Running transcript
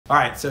All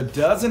right, so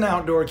does an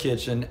outdoor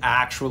kitchen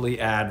actually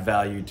add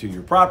value to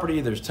your property?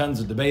 There's tons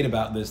of debate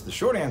about this. The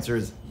short answer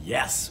is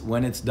yes.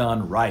 When it's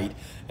done right,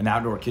 an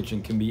outdoor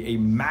kitchen can be a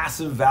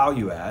massive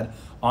value add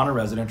on a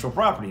residential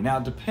property. Now,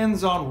 it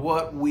depends on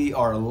what we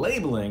are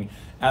labeling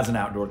as an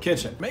outdoor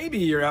kitchen. Maybe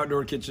your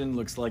outdoor kitchen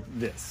looks like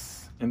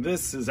this, and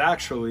this is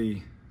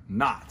actually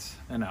not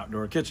an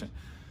outdoor kitchen.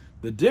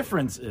 The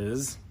difference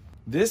is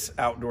this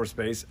outdoor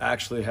space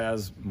actually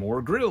has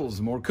more grills,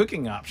 more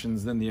cooking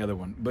options than the other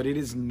one, but it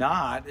is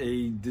not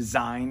a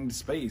designed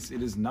space.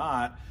 It is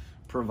not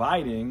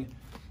providing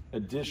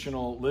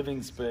additional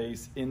living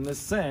space in the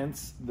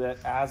sense that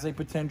as a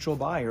potential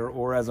buyer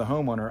or as a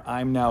homeowner,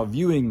 I'm now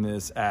viewing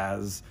this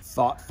as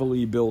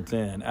thoughtfully built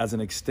in, as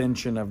an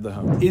extension of the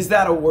home. Is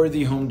that a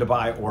worthy home to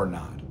buy or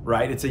not,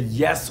 right? It's a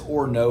yes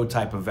or no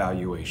type of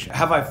valuation.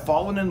 Have I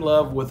fallen in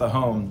love with a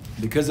home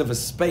because of a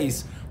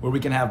space where we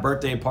can have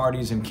birthday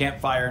parties and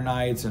campfire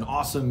nights and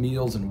awesome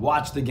meals and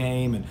watch the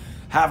game and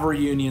have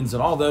reunions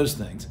and all those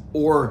things?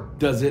 Or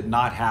does it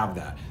not have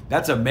that?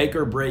 That's a make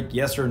or break,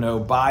 yes or no,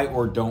 buy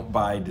or don't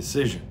buy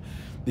decision.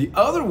 The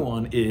other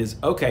one is,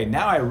 okay,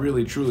 now I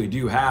really truly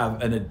do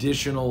have an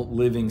additional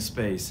living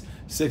space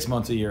 6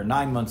 months a year,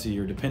 9 months a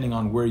year, depending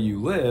on where you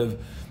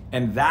live.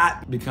 And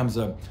that becomes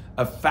a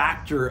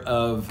factor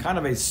of kind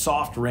of a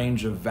soft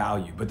range of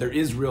value, but there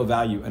is real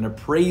value. An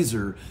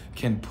appraiser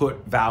can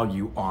put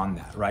value on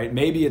that, right?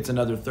 Maybe it's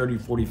another $30,000,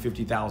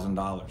 $40,000,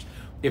 $50,000.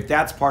 If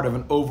that's part of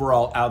an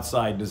overall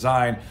outside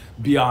design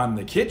beyond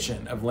the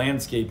kitchen of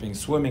landscaping,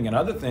 swimming, and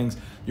other things,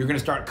 you're gonna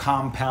start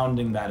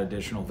compounding that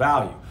additional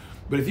value.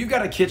 But if you've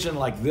got a kitchen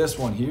like this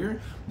one here,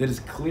 that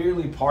is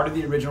clearly part of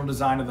the original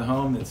design of the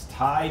home, that's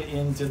tied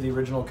into the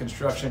original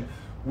construction,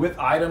 with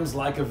items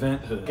like a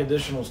vent hood,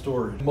 additional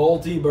storage,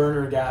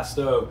 multi-burner gas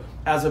stove,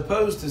 as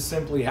opposed to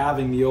simply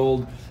having the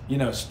old,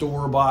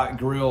 store-bought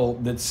grill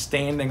that's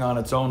standing on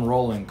its own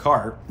rolling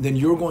cart, then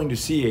you're going to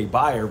see a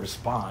buyer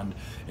respond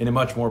in a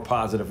much more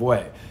positive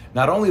way.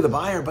 Not only the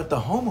buyer, but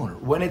the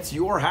homeowner. When it's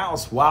your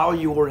house, while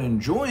you're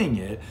enjoying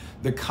it,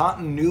 the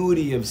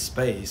continuity of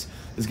space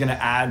is gonna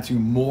add to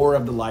more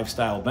of the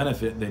lifestyle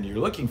benefit than you're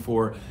looking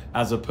for,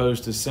 as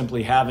opposed to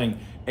simply having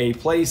a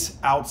place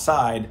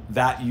outside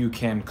that you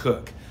can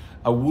cook.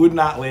 I would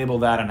not label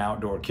that an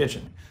outdoor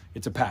kitchen.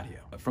 It's a patio.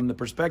 From the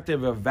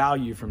perspective of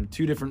value from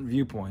two different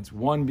viewpoints,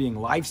 one being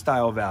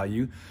lifestyle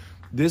value,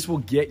 this will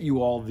get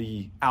you all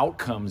the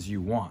outcomes you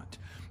want.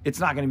 It's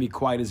not gonna be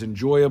quite as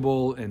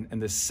enjoyable, and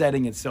the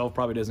setting itself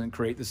probably doesn't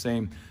create the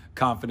same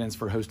confidence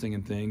for hosting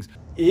and things.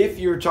 If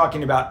you're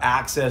talking about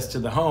access to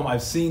the home,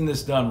 I've seen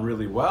this done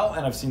really well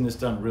and I've seen this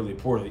done really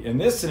poorly. In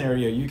this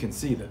scenario, you can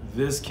see that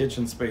this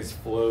kitchen space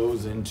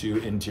flows into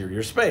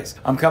interior space.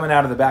 I'm coming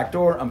out of the back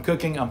door, I'm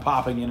cooking, I'm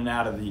popping in and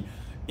out of the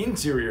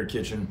interior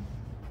kitchen.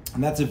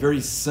 And that's a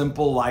very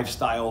simple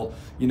lifestyle,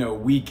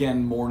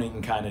 weekend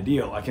morning kind of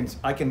deal. I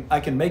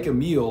can make a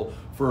meal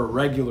for a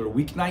regular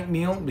weeknight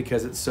meal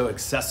because it's so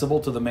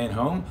accessible to the main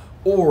home,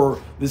 or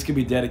this could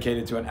be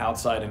dedicated to an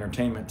outside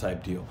entertainment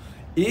type deal.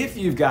 If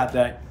you've got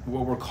that,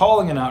 what we're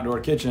calling an outdoor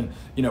kitchen,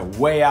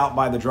 way out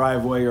by the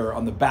driveway or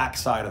on the back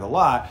side of the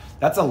lot,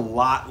 that's a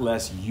lot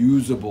less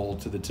usable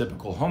to the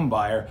typical home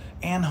buyer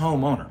and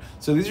homeowner.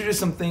 So these are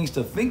just some things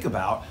to think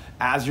about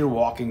as you're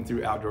walking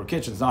through outdoor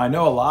kitchens. Now, I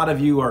know a lot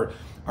of you are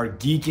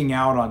geeking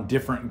out on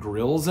different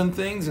grills and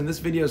things, and this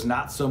video is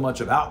not so much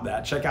about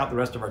that. Check out the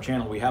rest of our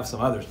channel, we have some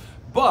others.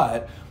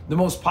 But the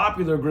most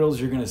popular grills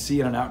you're gonna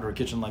see in an outdoor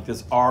kitchen like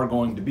this are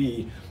going to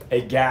be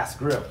a gas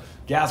grill.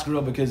 Gas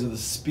grill because of the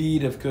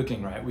speed of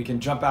cooking, right? We can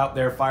jump out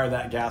there, fire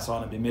that gas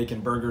on, and be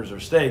making burgers or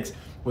steaks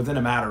within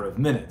a matter of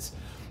minutes.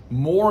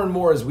 More and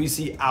more as we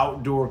see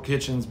outdoor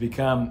kitchens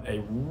become a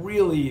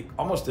really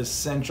almost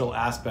essential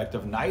aspect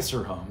of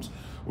nicer homes,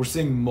 we're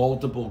seeing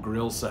multiple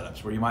grill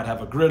setups where you might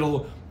have a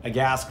griddle, a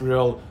gas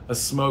grill, a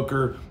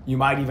smoker, you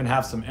might even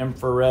have some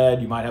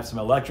infrared, you might have some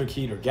electric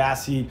heat or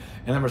gas heat,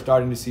 and then we're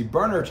starting to see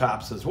burner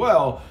tops as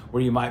well,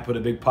 where you might put a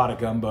big pot of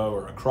gumbo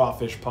or a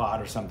crawfish pot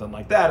or something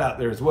like that out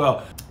there as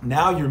well.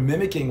 Now you're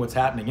mimicking what's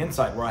happening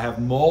inside, where I have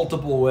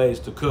multiple ways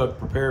to cook,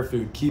 prepare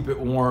food, keep it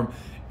warm,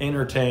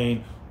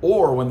 entertain,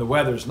 or when the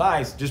weather's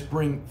nice, just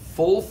bring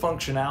full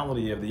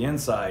functionality of the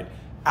inside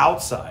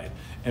outside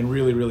and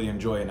really, really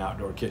enjoy an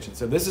outdoor kitchen.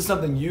 So this is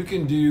something you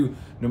can do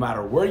no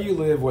matter where you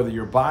live, whether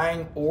you're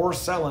buying or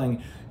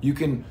selling. You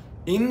can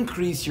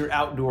increase your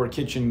outdoor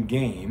kitchen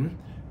game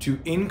to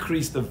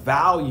increase the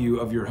value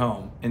of your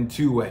home in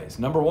two ways.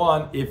 Number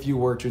one, if you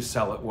were to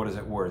sell it, what is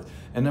it worth?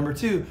 And number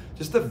two,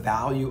 just the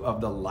value of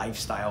the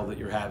lifestyle that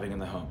you're having in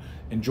the home.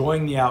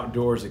 Enjoying the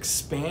outdoors,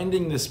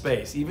 expanding the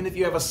space. Even if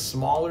you have a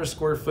smaller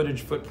square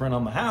footage footprint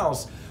on the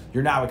house,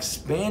 you're now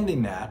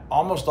expanding that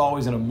almost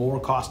always in a more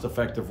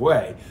cost-effective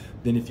way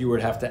than if you were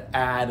to have to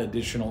add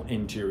additional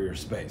interior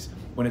space.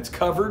 When it's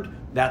covered,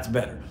 that's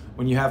better.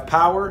 When you have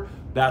power,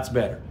 that's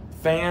better.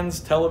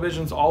 Fans,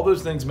 televisions, all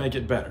those things make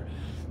it better.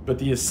 But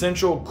the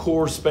essential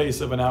core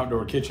space of an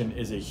outdoor kitchen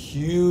is a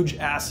huge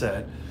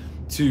asset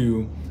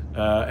to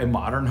a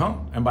modern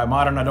home. And by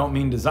modern, I don't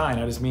mean design,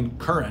 I just mean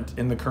current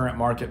in the current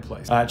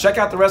marketplace. Check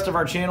out the rest of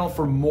our channel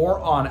for more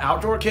on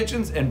outdoor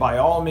kitchens, and by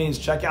all means,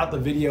 check out the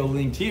video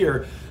linked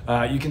here.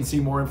 You can see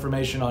more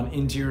information on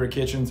interior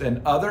kitchens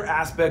and other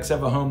aspects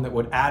of a home that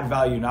would add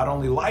value, not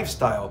only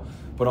lifestyle,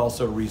 but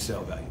also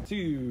resale value.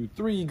 2,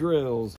 3 grills.